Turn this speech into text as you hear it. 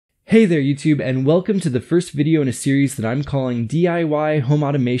Hey there YouTube, and welcome to the first video in a series that I'm calling DIY Home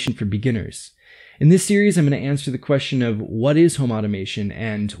Automation for Beginners. In this series, I'm going to answer the question of what is home automation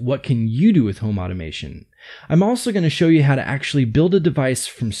and what can you do with home automation. I'm also going to show you how to actually build a device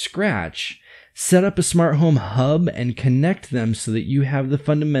from scratch, set up a smart home hub, and connect them so that you have the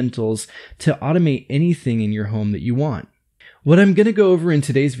fundamentals to automate anything in your home that you want. What I'm going to go over in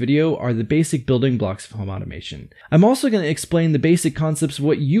today's video are the basic building blocks of home automation. I'm also going to explain the basic concepts of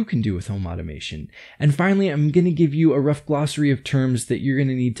what you can do with home automation. And finally, I'm going to give you a rough glossary of terms that you're going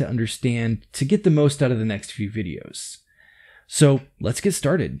to need to understand to get the most out of the next few videos. So let's get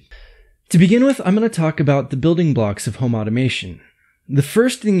started. To begin with, I'm going to talk about the building blocks of home automation. The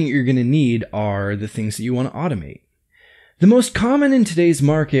first thing that you're going to need are the things that you want to automate. The most common in today's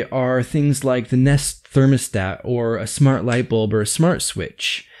market are things like the Nest thermostat or a smart light bulb or a smart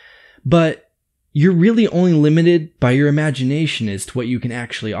switch. But you're really only limited by your imagination as to what you can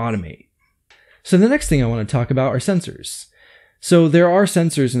actually automate. So the next thing I want to talk about are sensors. So there are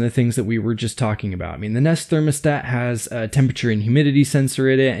sensors in the things that we were just talking about. I mean, the Nest thermostat has a temperature and humidity sensor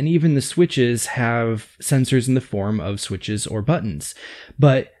in it, and even the switches have sensors in the form of switches or buttons.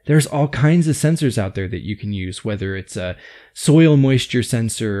 But there's all kinds of sensors out there that you can use, whether it's a soil moisture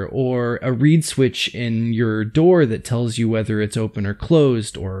sensor or a reed switch in your door that tells you whether it's open or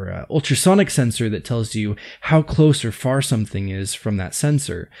closed, or an ultrasonic sensor that tells you how close or far something is from that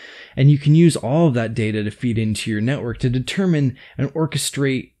sensor. And you can use all of that data to feed into your network to determine and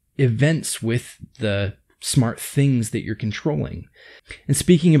orchestrate events with the smart things that you're controlling. And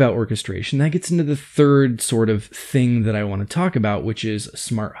speaking about orchestration, that gets into the third sort of thing that I want to talk about, which is a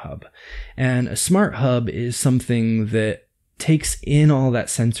smart hub. And a smart hub is something that takes in all that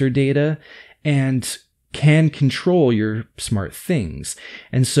sensor data and can control your smart things.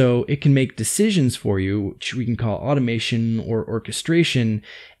 And so it can make decisions for you, which we can call automation or orchestration,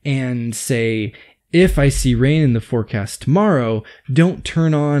 and say, if I see rain in the forecast tomorrow, don't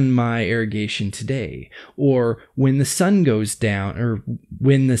turn on my irrigation today. Or when the sun goes down, or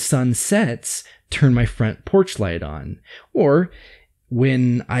when the sun sets, turn my front porch light on. Or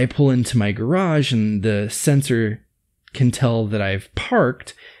when I pull into my garage and the sensor can tell that I've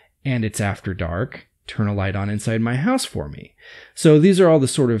parked and it's after dark, turn a light on inside my house for me. So these are all the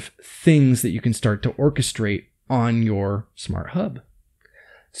sort of things that you can start to orchestrate on your smart hub.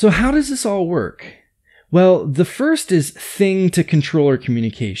 So how does this all work? Well, the first is thing to controller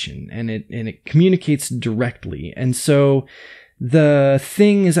communication, and it communicates directly. And so the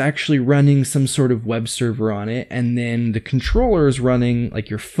thing is actually running some sort of web server on it, and then the controller is running, like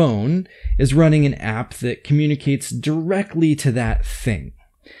your phone, is running an app that communicates directly to that thing.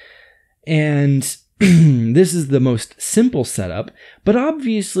 And this is the most simple setup, but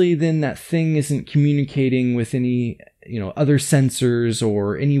obviously then that thing isn't communicating with any other sensors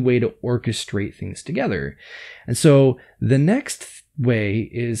or any way to orchestrate things together. And so the next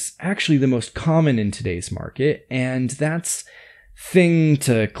way is actually the most common in today's market, and that's thing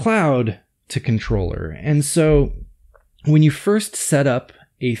to cloud to controller. And so when you first set up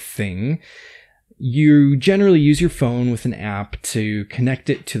a thing, you generally use your phone with an app to connect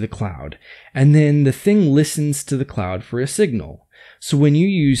it to the cloud, and then the thing listens to the cloud for a signal. So when you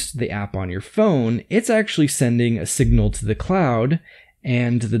use the app on your phone, it's actually sending a signal to the cloud,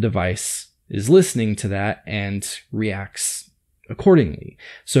 and the device is listening to that and reacts accordingly.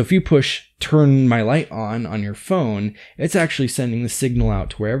 So if you push turn my light on your phone, it's actually sending the signal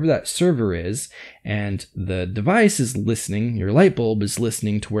out to wherever that server is, and the device is listening, your light bulb is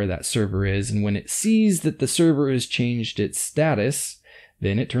listening to where that server is, and when it sees that the server has changed its status,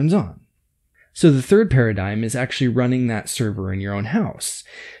 then it turns on. So the third paradigm is actually running that server in your own house.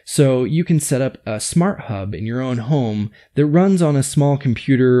 So you can set up a smart hub in your own home that runs on a small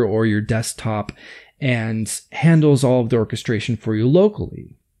computer or your desktop and handles all of the orchestration for you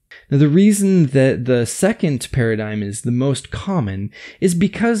locally. Now, the reason that the second paradigm is the most common is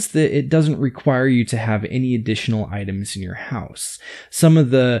because it doesn't require you to have any additional items in your house. Some of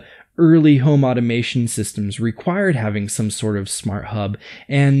the early home automation systems required having some sort of smart hub,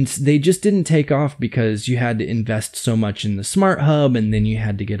 and they just didn't take off because you had to invest so much in the smart hub, and then you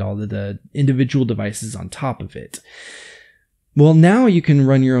had to get all of the individual devices on top of it. Well, now you can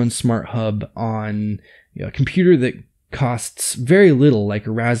run your own smart hub on a computer that costs very little, like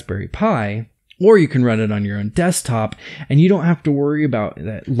a Raspberry Pi, or you can run it on your own desktop, and you don't have to worry about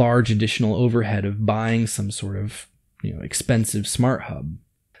that large additional overhead of buying some sort of expensive smart hub.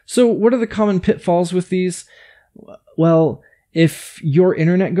 So what are the common pitfalls with these? Well, if your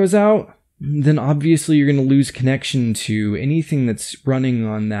internet goes out, then obviously you're going to lose connection to anything that's running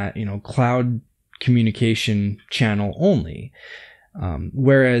on that, cloud communication channel only.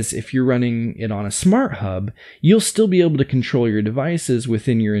 Whereas if you're running it on a smart hub, you'll still be able to control your devices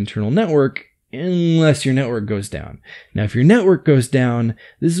within your internal network unless your network goes down. Now, if your network goes down,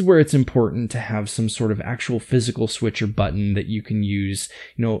 this is where it's important to have some sort of actual physical switch or button that you can use.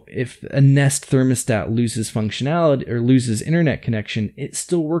 If a Nest thermostat loses functionality or loses internet connection, it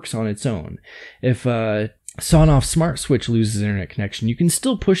still works on its own. If a Sonoff smart switch loses internet connection, you can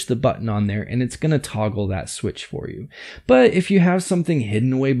still push the button on there and it's going to toggle that switch for you. But if you have something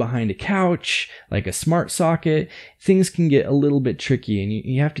hidden away behind a couch, like a smart socket, things can get a little bit tricky, and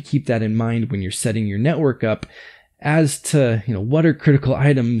you have to keep that in mind when you're setting your network up as to, what are critical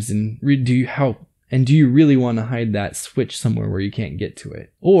items and do you really want to hide that switch somewhere where you can't get to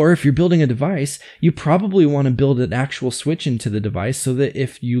it? Or if you're building a device, you probably want to build an actual switch into the device so that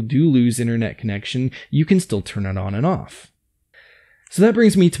if you do lose internet connection, you can still turn it on and off. So that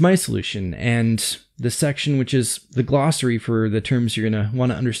brings me to my solution and the section which is the glossary for the terms you're going to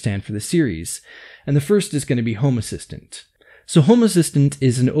want to understand for the series. And the first is going to be Home Assistant. So Home Assistant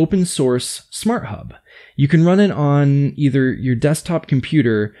is an open source smart hub. You can run it on either your desktop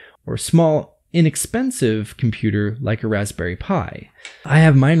computer or small inexpensive computer like a Raspberry Pi. I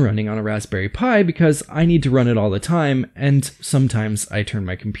have mine running on a Raspberry Pi because I need to run it all the time, and sometimes I turn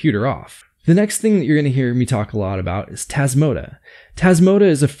my computer off. The next thing that you're going to hear me talk a lot about is Tasmota. Tasmota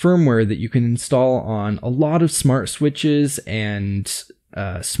is a firmware that you can install on a lot of smart switches and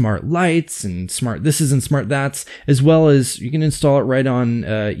smart lights and smart thises and smart that's, as well as you can install it right on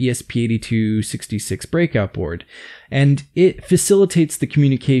ESP8266 breakout board. And it facilitates the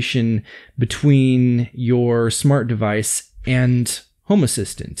communication between your smart device and Home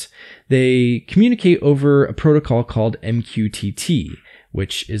Assistant. They communicate over a protocol called MQTT,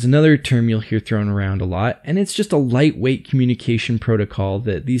 which is another term you'll hear thrown around a lot, and it's just a lightweight communication protocol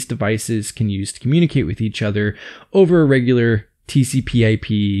that these devices can use to communicate with each other over a regular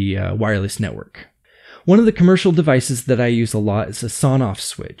TCP/IP wireless network. One of the commercial devices that I use a lot is a Sonoff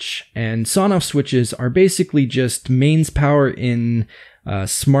switch, and Sonoff switches are basically just mains power in a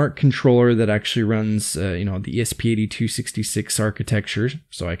smart controller that actually runs the ESP8266 architecture,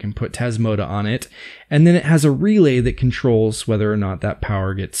 so I can put Tasmota on it, and then it has a relay that controls whether or not that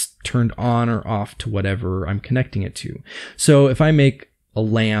power gets turned on or off to whatever I'm connecting it to. So if I make a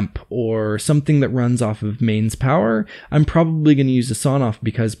lamp or something that runs off of mains power, I'm probably going to use a Sonoff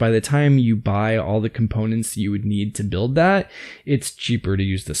because by the time you buy all the components you would need to build that, it's cheaper to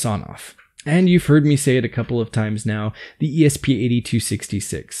use the Sonoff. And you've heard me say it a couple of times now, the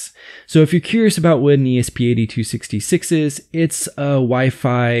ESP8266. So if you're curious about what an ESP8266 is, it's a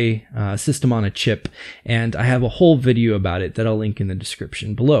Wi-Fi system on a chip, and I have a whole video about it that I'll link in the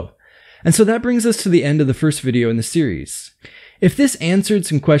description below. And so that brings us to the end of the first video in the series. If this answered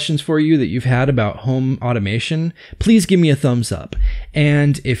some questions for you that you've had about home automation, please give me a thumbs up.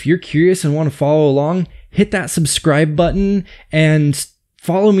 And if you're curious and want to follow along, hit that subscribe button and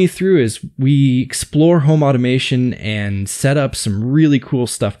follow me through as we explore home automation and set up some really cool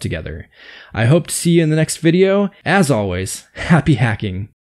stuff together. I hope to see you in the next video. As always, happy hacking.